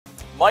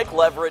Mike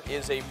Leverett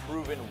is a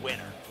proven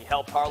winner. He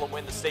helped Harlem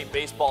win the state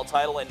baseball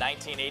title in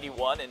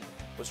 1981 and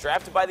was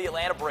drafted by the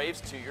Atlanta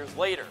Braves 2 years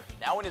later.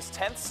 Now in his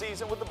 10th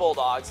season with the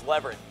Bulldogs,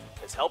 Leverett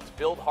has helped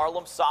build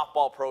Harlem's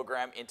softball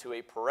program into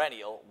a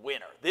perennial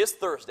winner. This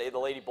Thursday, the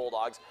Lady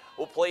Bulldogs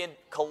will play in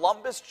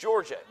Columbus,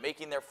 Georgia,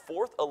 making their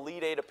 4th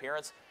Elite Eight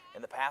appearance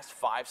in the past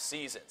 5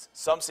 seasons.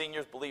 Some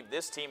seniors believe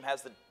this team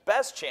has the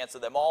best chance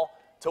of them all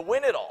to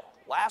win it all.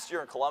 Last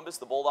year in Columbus,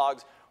 the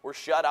Bulldogs were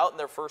shut out in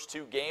their first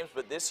 2 games,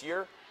 but this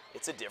year,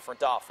 it's a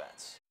different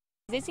offense.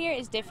 This year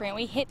is different.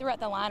 We hit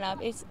throughout the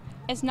lineup.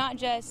 It's not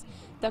just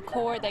the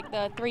core, like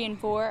the 3 and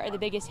 4 are the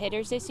biggest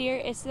hitters this year.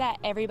 It's that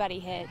everybody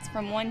hits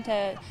from 1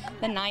 to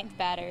the 9th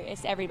batter.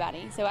 It's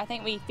everybody. So I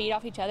think we feed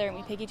off each other and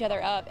we pick each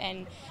other up,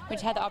 and we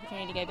just had the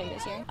opportunity to go big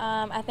this year.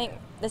 I think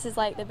this is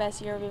like the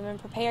best year we've been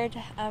prepared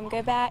to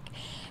go back,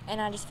 and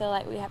I just feel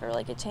like we have a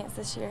really good chance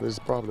this year. This is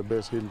probably the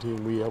best hitting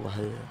team we ever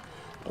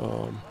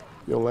had.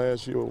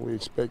 Last year we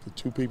expected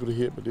 2 people to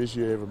hit, but this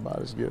year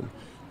everybody's getting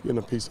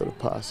a piece of the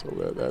pie, so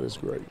that is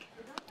great.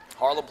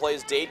 Harlem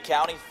plays Dade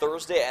County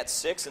Thursday at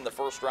 6 in the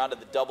first round of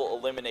the double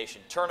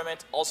elimination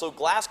tournament. Also,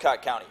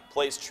 Glasscock County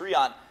plays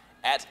Treon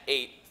at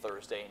 8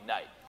 Thursday night.